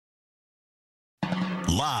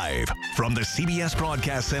Live from the CBS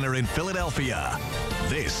Broadcast Center in Philadelphia,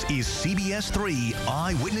 this is CBS 3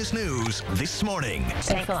 Eyewitness News This Morning.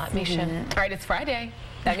 Thanks a lot, Misha. All right, it's Friday.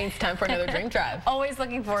 That means time for another dream drive. Always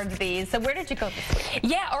looking forward to these. So where did you go this week?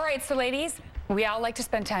 Yeah, all right, so ladies, we all like to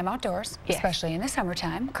spend time outdoors, especially in the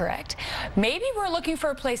summertime, correct? Maybe we're looking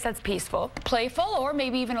for a place that's peaceful, playful, or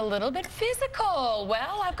maybe even a little bit physical.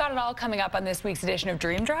 Well, I've got it all coming up on this week's edition of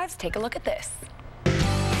Dream Drives. Take a look at this.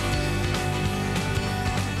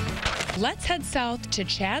 Let's head south to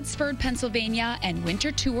Chaddsford, Pennsylvania and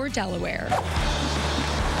Winterthur, Delaware.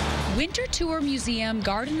 Winterthur Museum,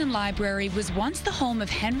 Garden and Library was once the home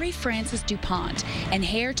of Henry Francis du Pont and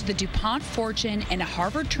heir to the DuPont fortune and a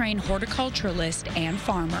Harvard-trained horticulturalist and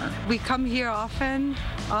farmer. We come here often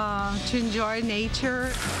to enjoy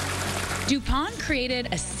nature. DuPont created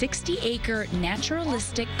a 60-acre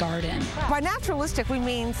naturalistic garden. By naturalistic, we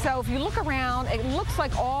mean, so if you look around, it looks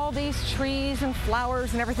like all these trees and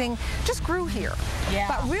flowers and everything just grew here. Yeah.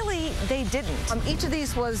 But really, they didn't. Each of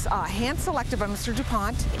these was hand-selected by Mr.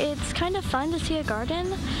 DuPont. It's kind of fun to see a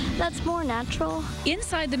garden that's more natural.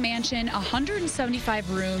 Inside the mansion, 175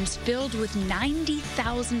 rooms filled with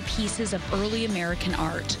 90,000 pieces of early American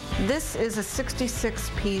art. This is a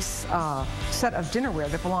 66-piece set of dinnerware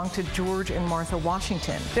that belonged to George and Martha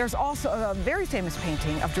Washington. There's also a very famous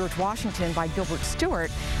painting of George Washington by Gilbert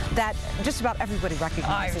Stuart that just about everybody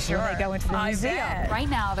recognizes when they go into the museum. Right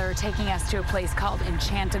now, they're taking us to a place called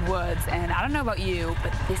Enchanted Woods, and I don't know about you,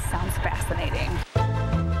 but this sounds fascinating.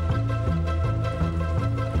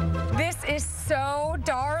 This is so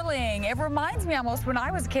darling. It reminds me almost when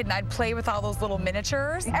I was a kid and I'd play with all those little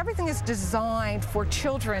miniatures. Everything is designed for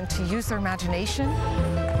children to use their imagination.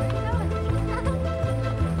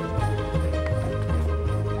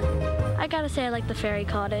 I gotta say I like the fairy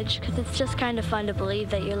cottage because it's just kind of fun to believe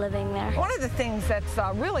that you're living there. One of the things that's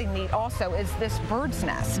really neat also is this bird's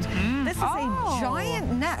nest. This is a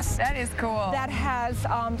giant nest. That is cool. That has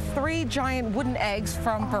 3 giant wooden eggs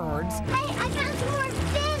from birds. Hey, I got some more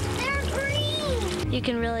fish. They're green. You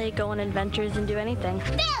can really go on adventures and do anything.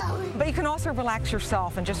 But you can also relax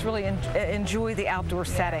yourself and just really enjoy the outdoor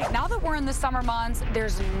setting. Now that we're in the summer months,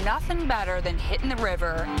 there's nothing better than hitting the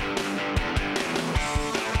river.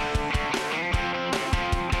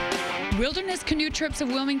 Wilderness Canoe Trips of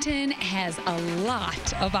Wilmington has a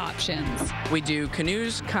lot of options. We do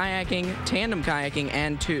canoes, kayaking, tandem kayaking,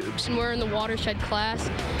 and tubes. We're in the watershed class,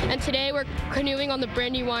 and today we're canoeing on the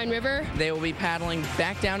Brandywine River. They will be paddling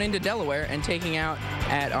back down into Delaware and taking out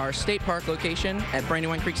at our state park location at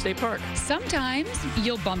Brandywine Creek State Park. Sometimes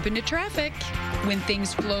you'll bump into traffic. When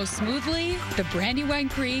things flow smoothly, the Brandywine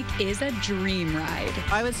Creek is a dream ride.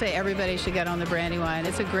 I would say everybody should get on the Brandywine.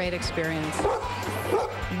 It's a great experience.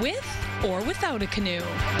 With or without a canoe. So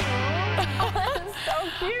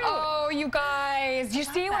cute. Oh, you guys, you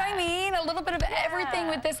see what I mean? A little bit of everything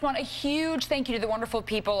with this one. A huge thank you to the wonderful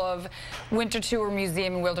people of Winterthur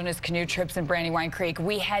Museum and Wilderness Canoe Trips in Brandywine Creek.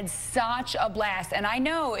 We had such a blast, and I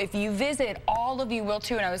know if you visit, all of you will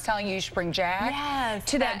too, and I was telling you, you should bring Jack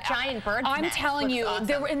to that giant bird I'm nest. telling you, Awesome.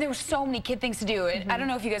 there were so many kid things to do. I don't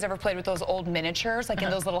know if you guys ever played with those old miniatures, like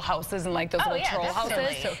in those little houses and like those little troll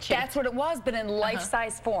houses. So cute. That's what it was, but in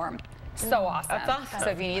life-size form. So awesome. That's awesome. So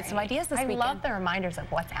if you need some ideas this weekend. I love the reminders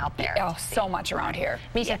of what's out there. Oh, so much around here.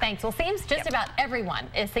 Misha, thanks. Well, seems just about everyone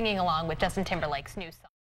is singing along with Justin Timberlake's new song.